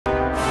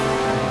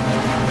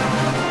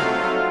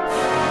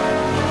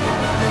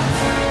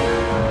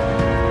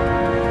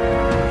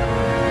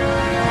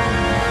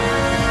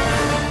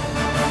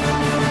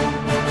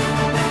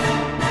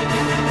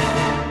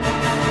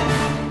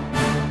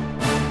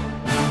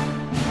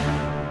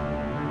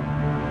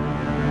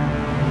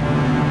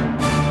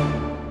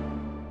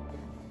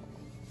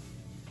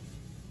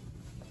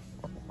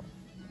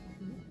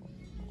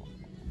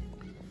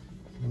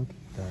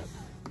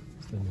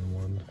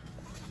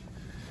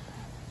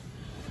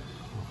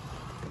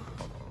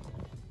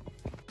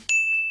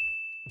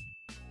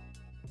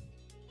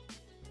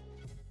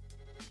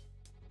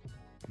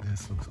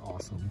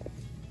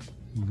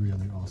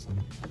really awesome.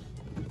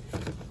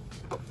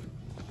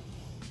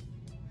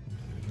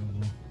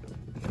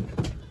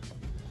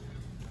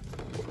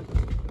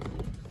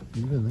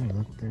 Even there,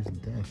 look, there's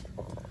Death.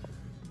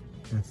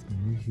 That's the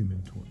new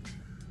Human Torch.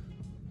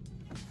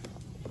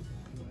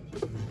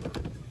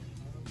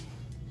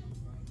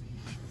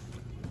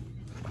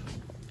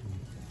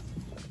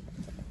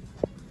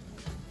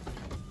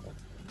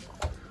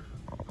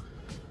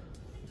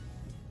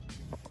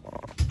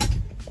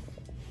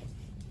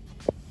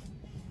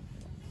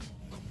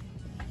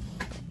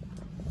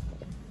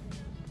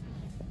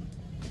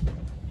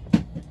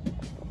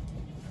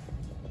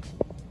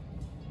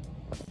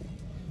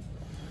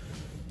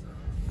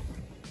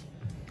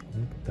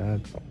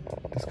 That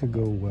this could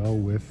go well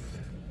with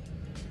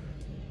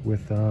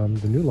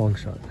the new long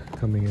shot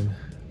coming in.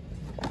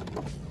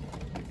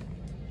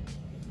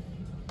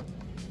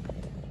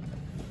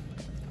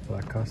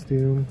 Black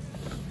costume.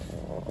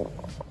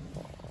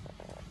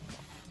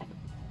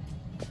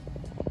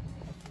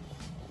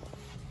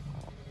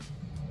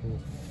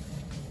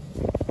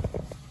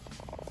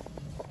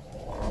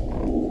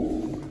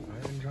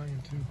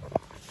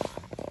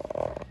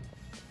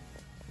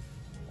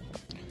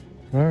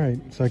 Alright,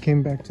 so I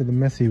came back to the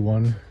messy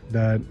one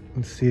that,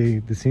 let's see,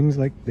 it seems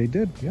like they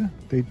did, yeah,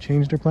 they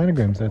changed their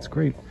planograms, that's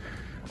great.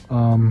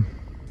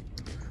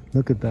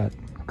 Look at that,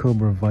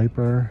 Cobra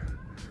Viper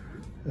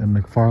and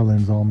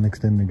McFarlane's all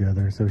mixed in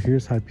together. So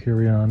here's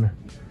Hyperion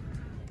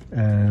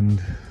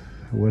and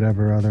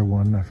whatever other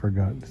one, I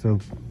forgot. So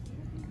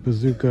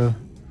Bazooka,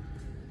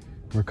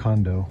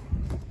 Recondo.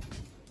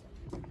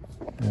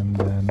 And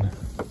then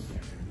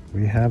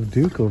we have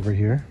Duke over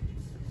here.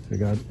 They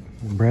got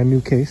a brand new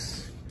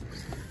case,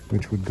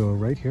 which would go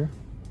right here.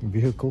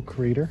 Vehicle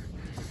Creator.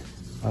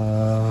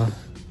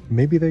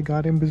 Maybe they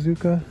got in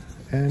Bazooka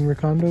and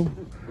Recondo.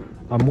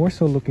 I'm more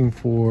so looking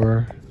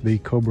for the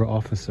Cobra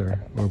Officer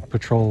or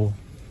Patrol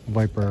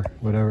Viper,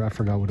 whatever, I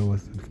forgot what it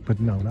was. But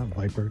no, not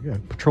Viper, yeah,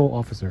 Patrol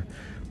Officer.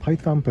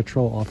 Python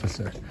Patrol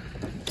Officer.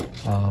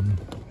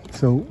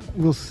 So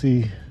we'll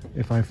see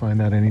if I find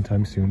that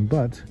anytime soon,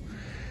 but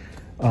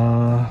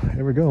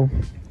there we go.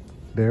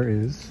 There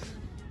is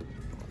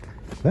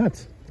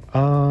that.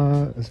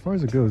 As far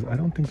as it goes, I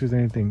don't think there's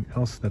anything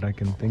else that I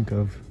can think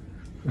of.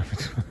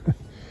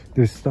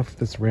 There's stuff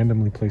that's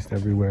randomly placed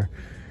everywhere.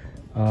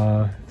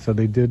 So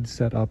they did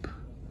set up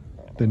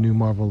the new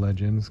Marvel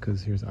Legends,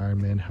 because here's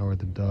Iron Man, Howard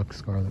the Duck,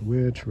 Scarlet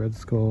Witch, Red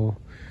Skull,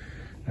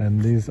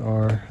 and these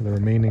are the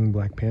remaining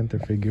Black Panther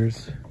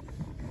figures.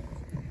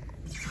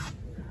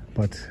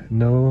 But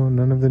no,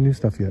 none of the new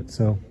stuff yet,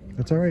 so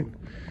that's all right.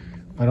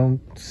 I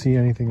don't see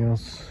anything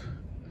else.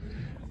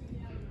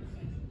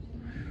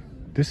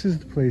 This is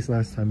the place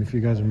last time, if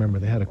you guys remember,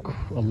 they had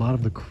a lot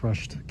of the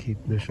crushed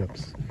Kate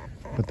Bishops,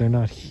 but they're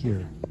not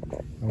here.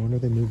 I wonder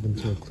if they moved them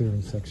to a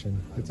clearance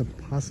section. It's a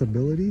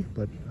possibility,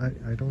 but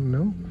I don't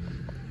know.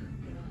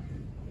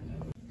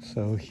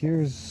 So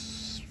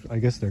here's, I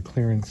guess, their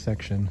clearance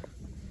section.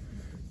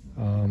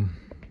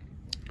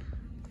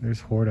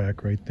 There's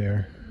Hordak right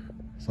there.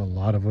 There's a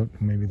lot of it.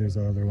 Maybe there's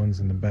other ones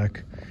in the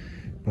back,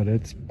 but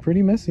it's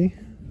pretty messy.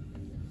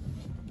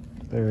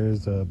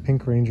 There's a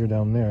Pink Ranger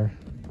down there.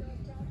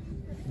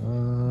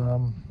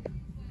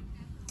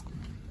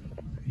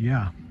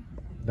 Yeah,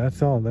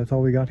 that's all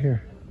we got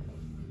here.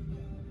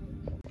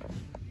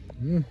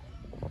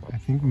 I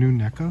think new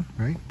NECA,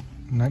 right?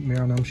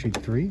 Nightmare on Elm Street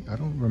 3. I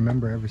don't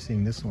remember ever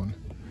seeing this one.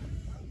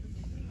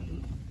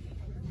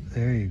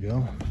 There you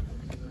go.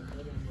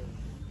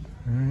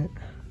 All right.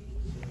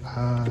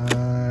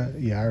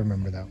 Yeah, I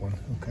remember that one.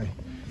 Okay.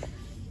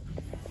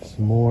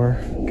 Some more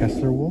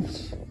Kessler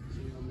Wolves.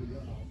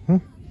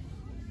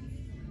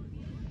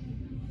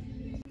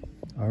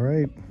 All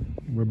right,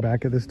 we're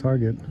back at this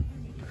Target.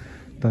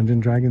 Dungeon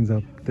Dragons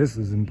up. This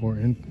is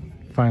important.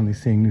 Finally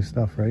seeing new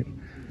stuff, right?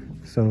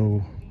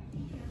 So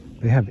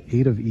they have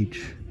 8 of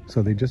each.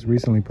 So they just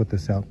recently put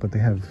this out, but they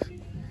have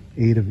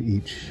 8 of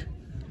each.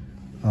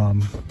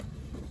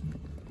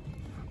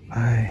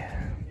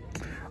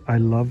 I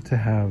love to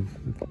have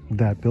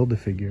that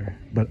Build-A-Figure,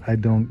 but I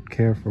don't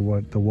care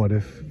for the What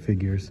If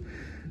figures.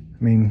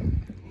 I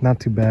mean, not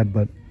too bad,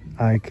 but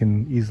I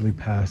can easily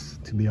pass,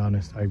 to be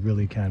honest. I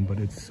really can, but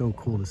it's so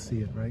cool to see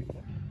it, right?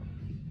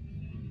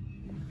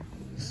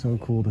 So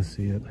cool to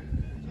see it.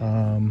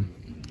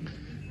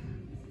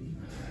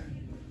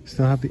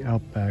 Still have the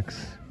Outbacks,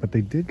 but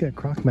they did get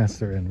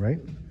Crocmaster in, right?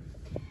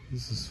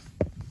 This is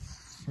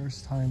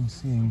first time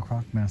seeing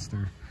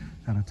Crocmaster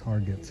at a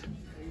Target.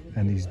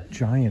 And these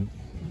giant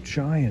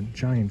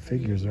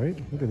figures, right?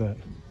 Look at that.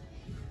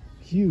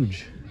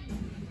 Huge.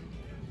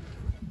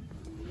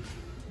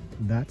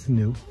 That's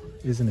new,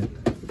 isn't it?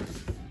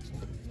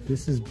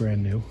 This is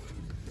brand new.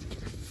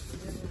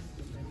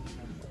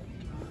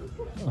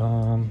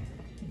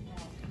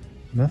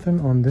 Nothing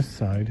on this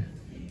side.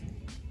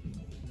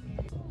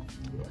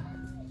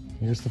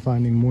 Here's to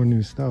finding more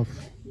new stuff.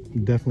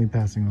 Definitely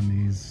passing on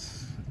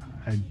these.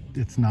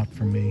 It's not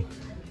for me.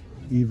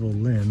 Evil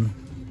Lynn.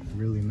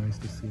 Really nice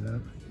to see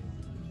that.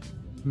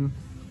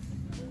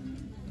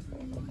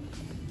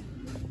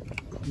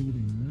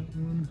 including that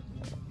one.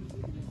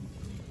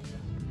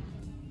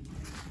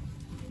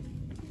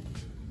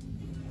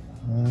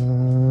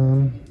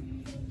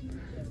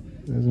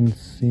 Doesn't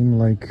seem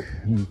like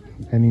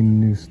any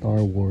new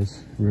Star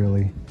Wars,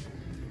 really.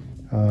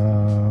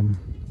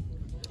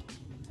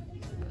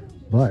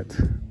 But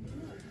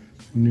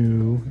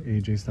new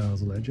AJ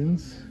Styles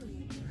Legends,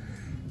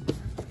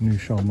 new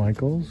Shawn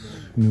Michaels,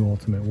 new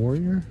Ultimate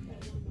Warrior,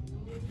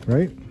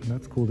 right?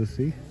 That's cool to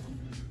see.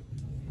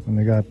 And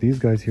they got these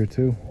guys here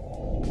too.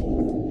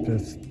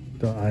 Just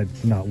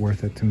it's not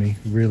worth it to me.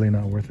 Really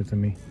not worth it to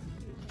me.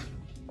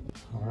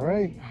 All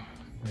right,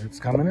 it's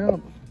coming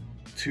out.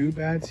 Two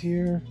bads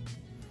here.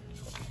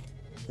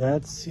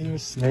 That's here.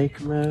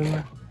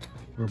 Snakeman,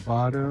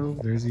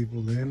 Roboto. There's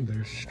Evil Lynn.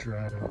 There's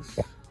Stratos.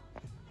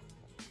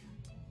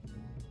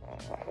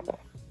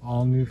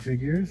 All new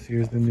figures.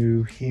 Here's the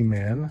new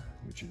He-Man,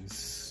 which is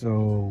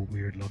so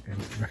weird looking.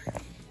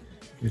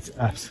 It's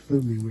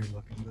absolutely weird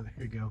looking, but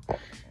there you go.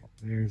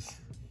 There's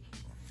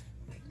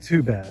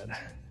Too Bad.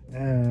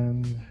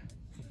 And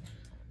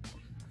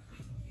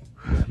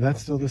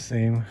that's still the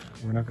same.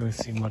 We're not going to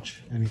see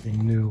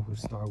anything new with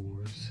Star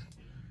Wars.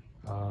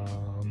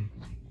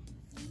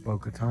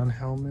 Bo-Katan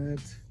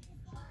helmet.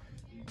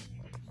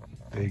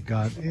 They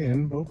got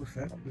in Boba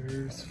Fett.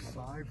 There's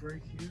 5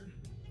 right here.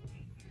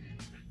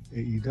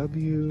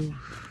 AEW.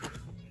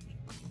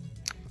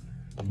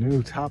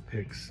 New top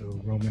picks. So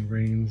Roman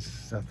Reigns,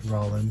 Seth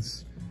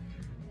Rollins.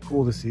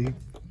 Cool to see.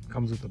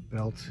 Comes with a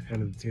belt,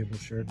 head of the table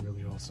shirt.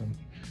 Really awesome.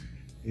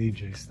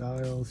 AJ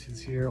Styles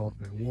is here.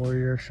 Ultimate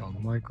Warrior. Shawn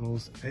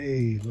Michaels.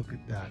 Hey, look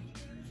at that.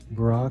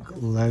 Brock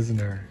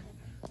Lesnar.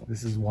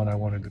 This is one I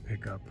wanted to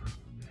pick up.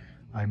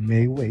 I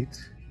may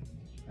wait.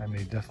 I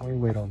may definitely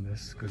wait on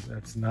this because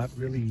that's not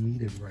really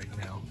needed right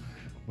now.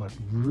 But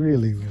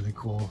really, really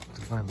cool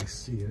to finally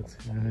see it.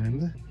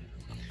 And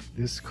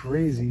this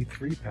crazy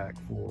 3-pack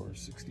for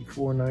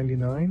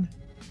 $64.99.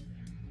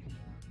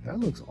 That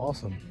looks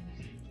awesome.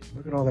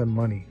 Look at all that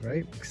money,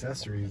 right?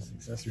 Accessories.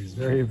 Accessories.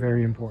 Very,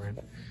 very important.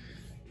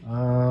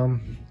 All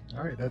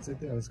right, that's it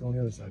there. Let's go on the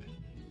other side.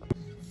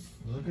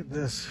 Look at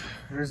this.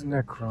 There's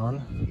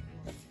Necron.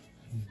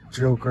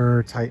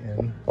 Joker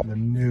Titan. The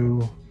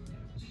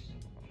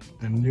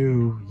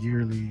new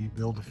yearly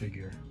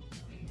Build-A-Figure.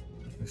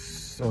 It's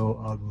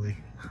so ugly.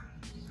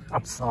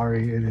 I'm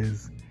sorry, it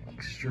is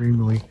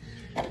extremely.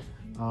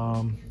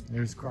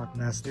 There's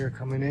Crocmaster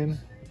coming in.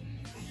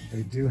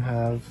 They do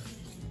have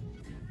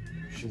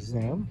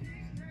Shazam.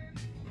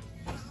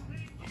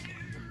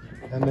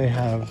 And they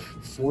have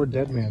 4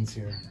 Deadmans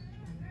here.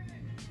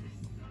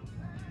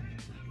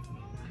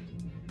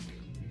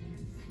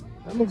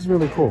 That looks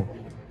really cool.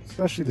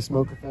 Especially the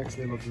smoke effects,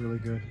 they look really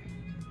good.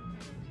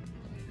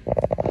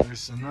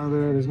 There's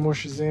more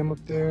Shazam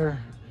up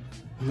there.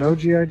 No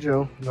G.I.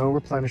 Joe, no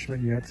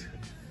replenishment yet.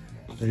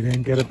 They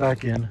didn't get it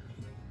back in.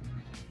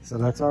 So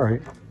that's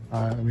alright.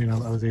 I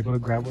was able to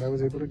grab what I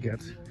was able to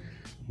get.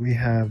 We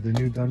have the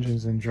new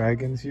Dungeons and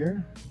Dragons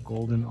here.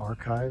 Golden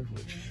Archive,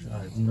 which I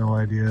have no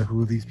idea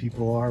who these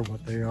people are,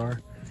 what they are.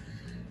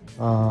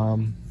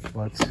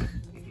 But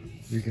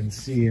you can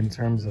see in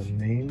terms of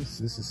names,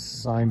 this is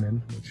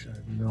Simon, which I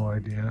have no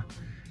idea.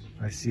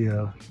 I see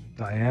a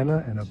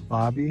Diana and a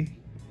Bobby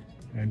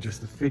and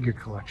just a figure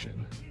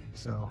collection.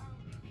 So,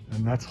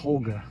 and that's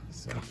Holga.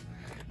 So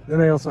then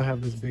I also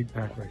have this big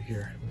pack right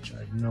here, which I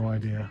have no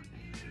idea.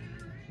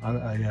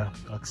 Yeah,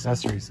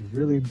 accessories, a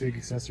really big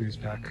accessories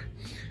pack.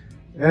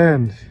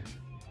 And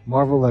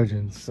Marvel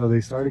Legends. So they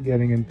started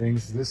getting in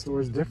things. This store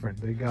is different.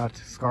 They got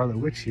Scarlet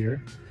Witch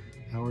here,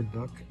 Howard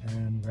Duck,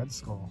 and Red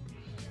Skull.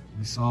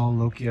 We saw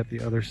Loki at the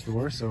other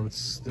store, so it's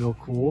still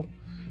cool.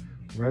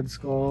 Red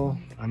Skull,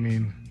 I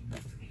mean,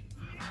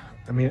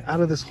 out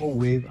of this whole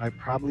wave, I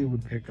probably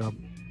would pick up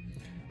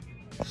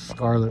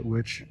Scarlet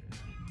Witch.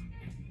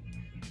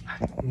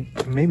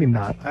 Maybe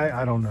not.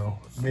 I don't know.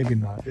 Maybe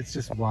not. It's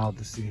just wild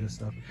to see this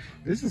stuff.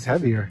 This is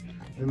heavier.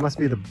 It must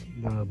be the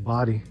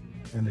body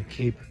and the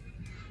cape.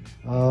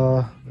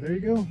 There you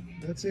go.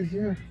 That's it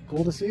here.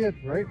 Cool to see it,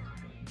 right?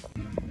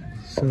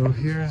 So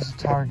here's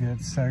Target.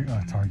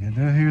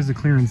 Here's the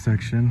clearance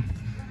section.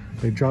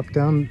 They dropped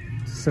down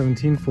to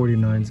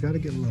 $17.49. It's got to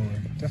get lower.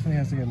 Definitely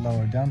has to get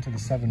lower. Down to the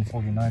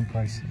 $7.49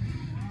 price.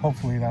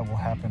 Hopefully that will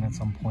happen at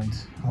some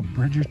point.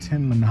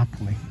 Bridgerton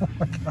Monopoly. Oh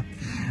my god.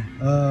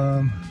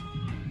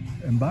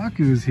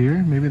 M'Baku's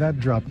here. Maybe that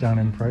dropped down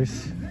in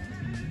price.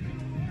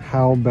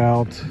 How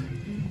about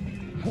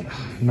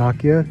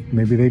Nokia?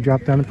 Maybe they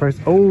dropped down in price.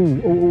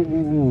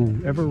 Oh,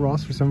 Ever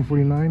Ross for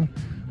 $7.49.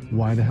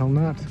 Why the hell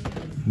not?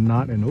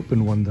 Not an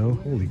open one though.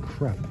 Holy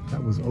crap,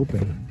 that was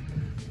open.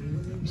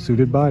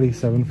 Suited body,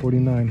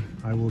 $7.49.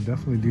 I will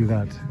definitely do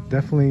that.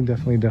 Definitely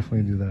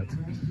do that.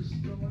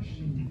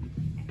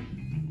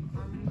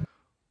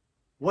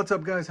 What's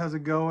up guys, how's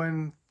it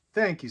going?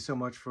 Thank you so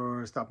much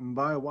for stopping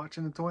by,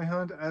 watching the Toy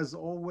Hunt. As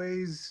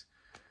always,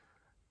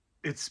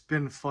 it's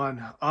been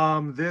fun.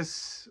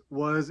 This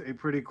was a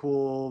pretty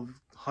cool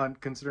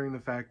hunt considering the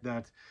fact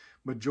that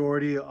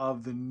majority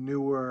of the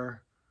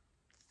newer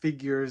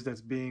figures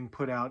that's being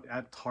put out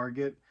at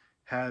Target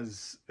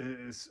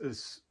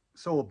is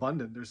so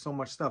abundant. There's so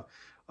much stuff,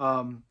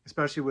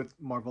 especially with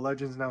Marvel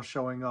Legends now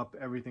showing up,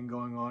 everything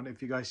going on.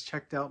 If you guys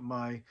checked out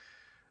my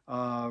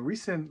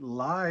recent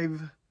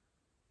live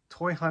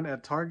toy hunt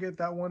at Target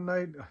that one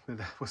night,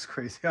 that was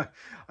crazy.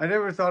 I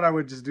never thought I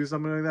would just do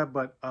something like that,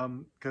 but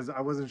because I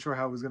wasn't sure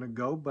how it was gonna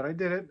go, but I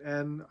did it,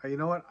 and you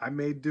know what? I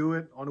may do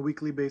it on a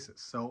weekly basis,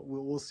 so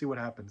we'll see what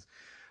happens.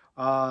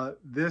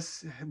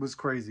 This was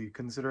crazy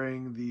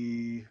considering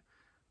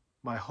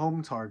my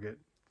home Target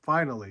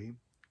finally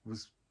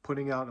was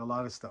putting out a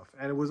lot of stuff,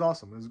 and it was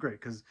awesome. It was great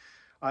because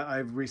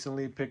I've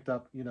recently picked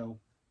up, you know,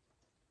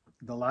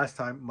 the last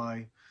time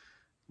my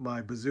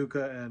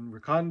Bazooka and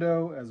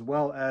Recondo, as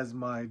well as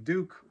my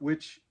Duke,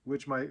 which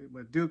my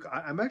Duke,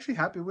 I'm actually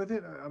happy with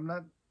it. I'm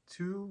not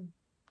too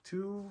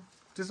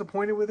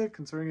disappointed with it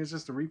considering it's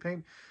just a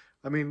repaint.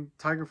 I mean,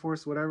 Tiger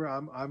Force, whatever.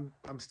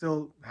 I'm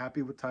still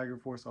happy with Tiger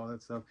Force, all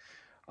that stuff.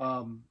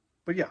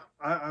 But yeah,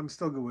 I'm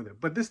still good with it.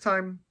 But this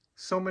time,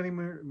 so many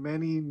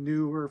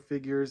newer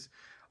figures,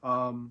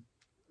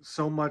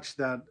 so much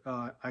that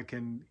I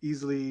can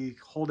easily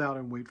hold out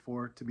and wait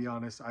for. To be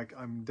honest,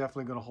 I'm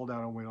definitely going to hold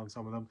out and wait on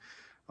some of them.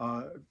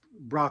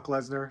 Brock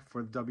Lesnar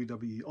for the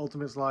WWE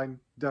Ultimates line,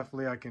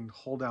 definitely I can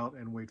hold out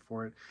and wait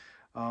for it.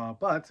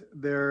 But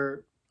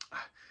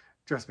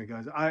trust me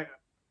guys,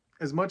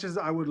 as much as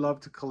I would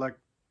love to collect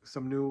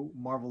some new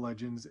Marvel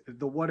Legends,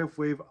 the What If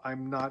wave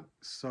I'm not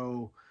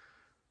so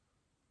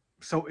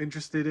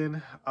interested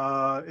in.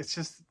 It's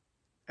just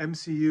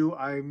MCU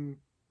I'm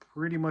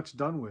pretty much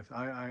done with.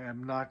 I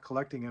am not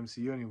collecting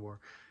MCU anymore.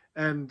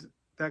 And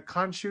that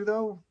Khonshu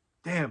though,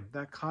 damn,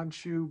 that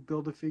Khonshu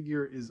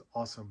Build-A-Figure is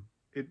awesome.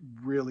 It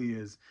really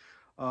is.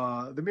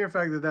 The mere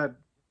fact that that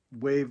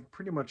wave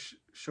pretty much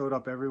showed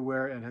up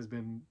everywhere and has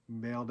been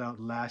mailed out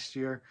last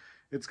year.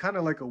 It's kind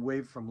of like a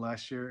wave from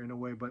last year in a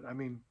way, but I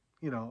mean,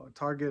 you know,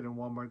 Target and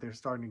Walmart, they're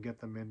starting to get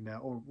them in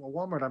now. Or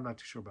Walmart, I'm not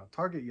too sure about.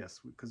 Target, yes,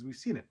 because we've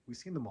seen it. We've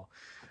seen them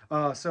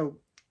all. So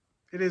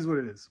it is what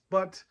it is.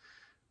 But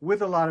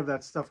with a lot of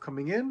that stuff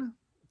coming in,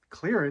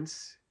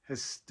 clearance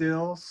is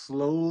still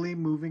slowly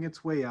moving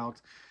its way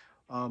out.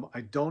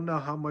 I don't know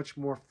how much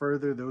more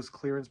further those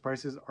clearance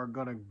prices are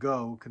going to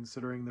go,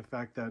 considering the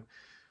fact that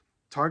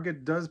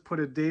Target does put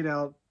a date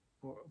out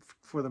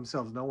for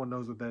themselves. No one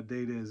knows what that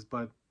date is,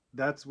 but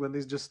that's when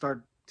they just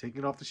start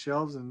taking off the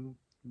shelves and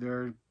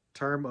their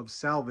term of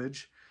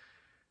salvage,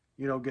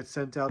 you know, gets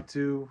sent out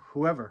to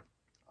whoever.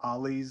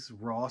 Ollie's,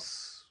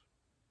 Ross,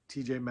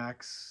 TJ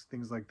Maxx,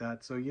 things like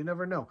that. So you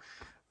never know.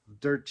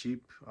 Dirt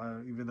cheap,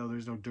 even though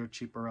there's no dirt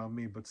cheap around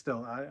me, but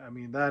still, I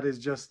mean, that is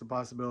just the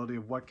possibility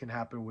of what can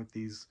happen with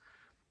these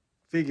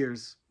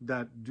figures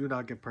that do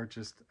not get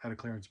purchased at a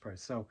clearance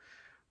price. So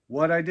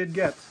what I did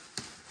get,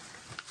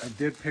 I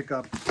did pick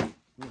up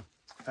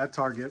at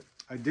Target.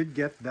 I did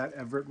get that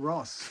Everett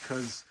Ross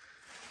because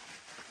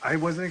I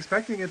wasn't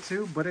expecting it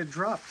to, but it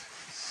dropped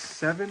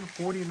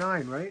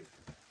 $7.49, right?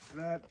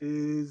 That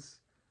is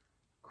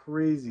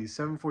crazy.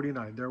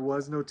 $7.49. There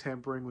was no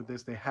tampering with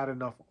this. They had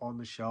enough on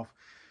the shelf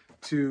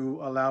to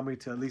allow me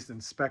to at least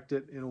inspect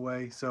it in a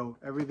way. So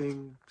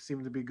everything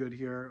seemed to be good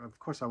here. Of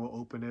course, I will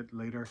open it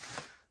later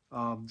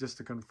just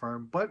to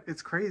confirm. But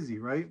it's crazy,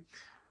 right?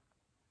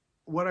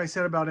 What I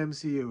said about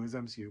MCU is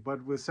MCU.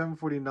 But with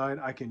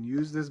 $7.49, I can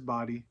use this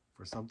body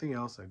for something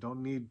else. I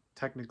don't need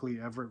technically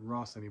Everett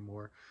Ross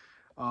anymore.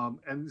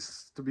 And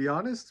to be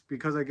honest,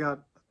 because I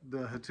got the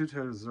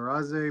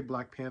Tonez&Re-C,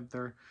 Black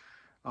Panther,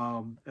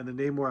 and the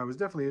Namor I was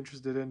definitely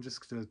interested in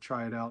just to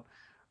try it out.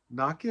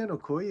 Nakia and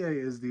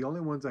Okoye is the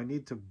only ones I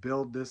need to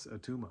build this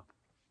Attuma.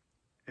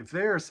 If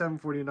they are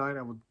 $7.49,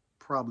 I would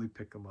probably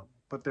pick them up,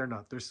 but they're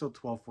not. They're still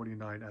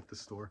 $12.49 at the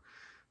store.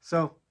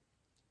 So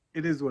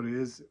it is what it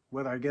is.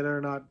 Whether I get it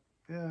or not,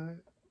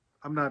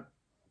 I'm not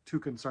too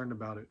concerned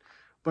about it.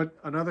 But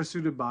another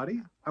suited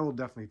body, I will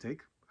definitely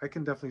take. I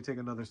can definitely take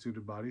another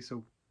suited body,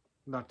 so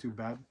not too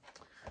bad.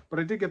 But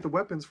I did get the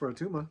weapons for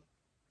Attuma.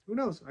 Who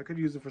knows? I could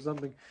use it for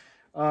something.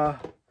 The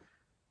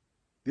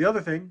other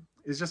thing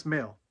is just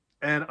mail.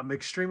 And I'm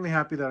extremely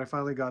happy that I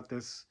finally got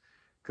this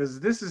because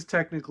this is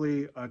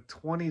technically a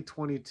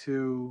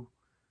 2022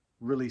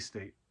 release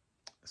date.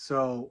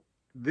 So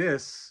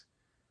this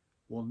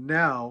will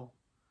now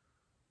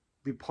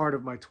be part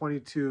of my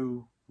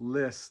 22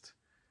 list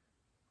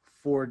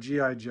for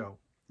G.I. Joe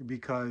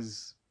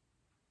because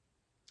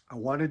I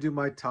want to do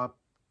my top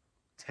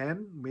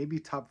 10, maybe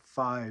top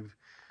 5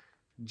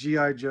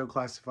 G.I. Joe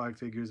classified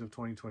figures of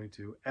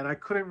 2022. And I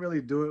couldn't really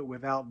do it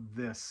without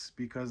this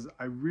because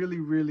I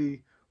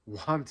really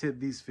wanted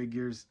these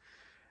figures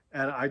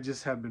and I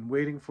just have been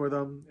waiting for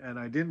them, and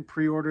I didn't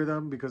pre-order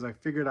them because I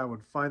figured I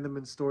would find them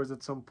in stores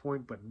at some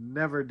point, but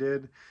never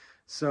did.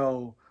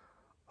 So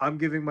I'm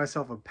giving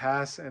myself a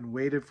pass and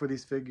waited for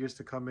these figures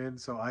to come in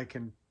so I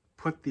can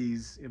put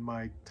these in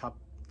my top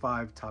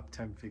 5, top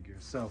 10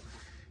 figures. So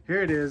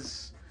here it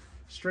is,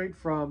 straight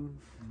from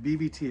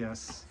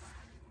BBTS.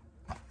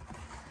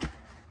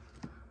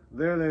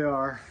 There they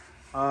are.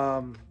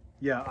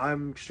 Yeah,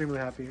 I'm extremely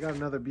happy. I got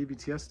another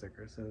BBTS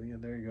sticker, so yeah,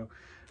 there you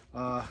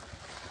go.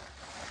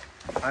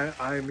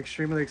 I'm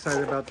extremely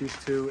excited about these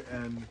two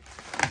and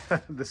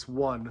this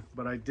one,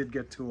 but I did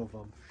get two of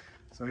them.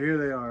 So here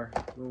they are.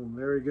 Boom,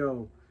 there we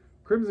go.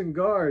 Crimson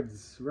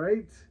Guards,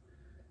 right?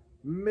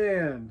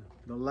 Man,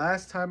 the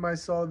last time I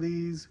saw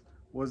these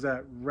was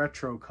at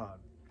RetroCon,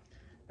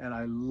 and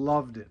I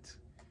loved it.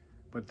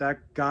 But that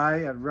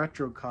guy at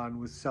RetroCon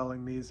was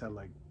selling these at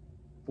like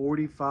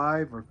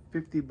 45 or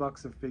 50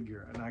 bucks a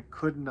figure, and I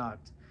could not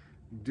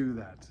do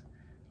that.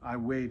 I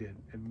waited,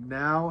 and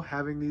now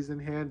having these in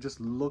hand,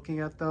 just looking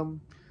at them,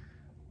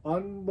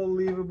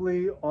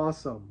 unbelievably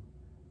awesome.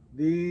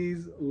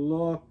 These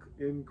look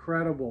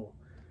incredible,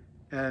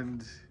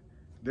 and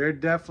they're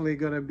definitely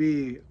going to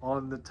be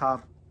on the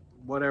top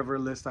whatever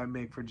list I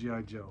make for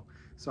G.I. Joe.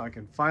 So I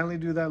can finally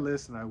do that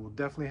list, and I will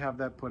definitely have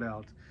that put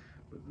out.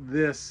 But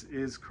this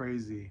is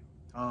crazy.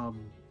 I'm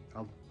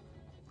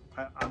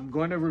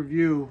going to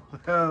review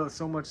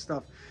so much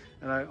stuff,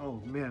 and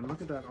oh man,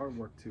 look at that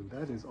artwork too.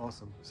 That is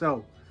awesome.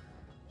 So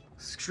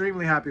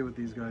extremely happy with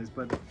these guys.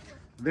 But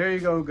there you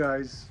go,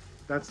 guys.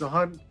 That's the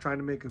hunt. Trying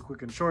to make it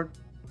quick and short.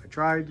 I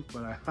tried,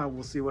 but I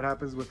will see what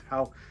happens with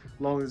how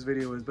long this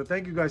video is. But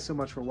thank you guys so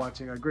much for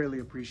watching. I greatly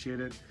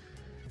appreciate it.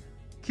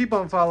 Keep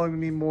on following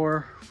me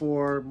more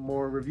for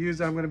more reviews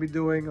that I'm going to be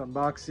doing,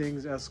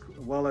 unboxings, as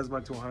well as my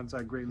tool hunts.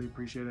 I greatly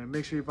appreciate it. And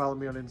make sure you follow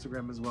me on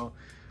Instagram as well.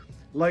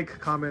 Like,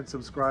 comment,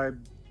 subscribe.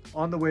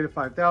 On the way to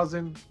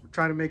 5,000. We're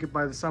trying to make it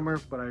by the summer,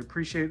 but I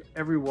appreciate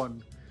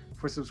everyone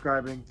for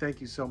subscribing. Thank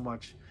you so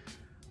much.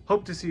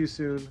 Hope to see you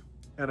soon,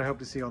 and I hope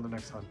to see you on the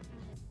next hunt.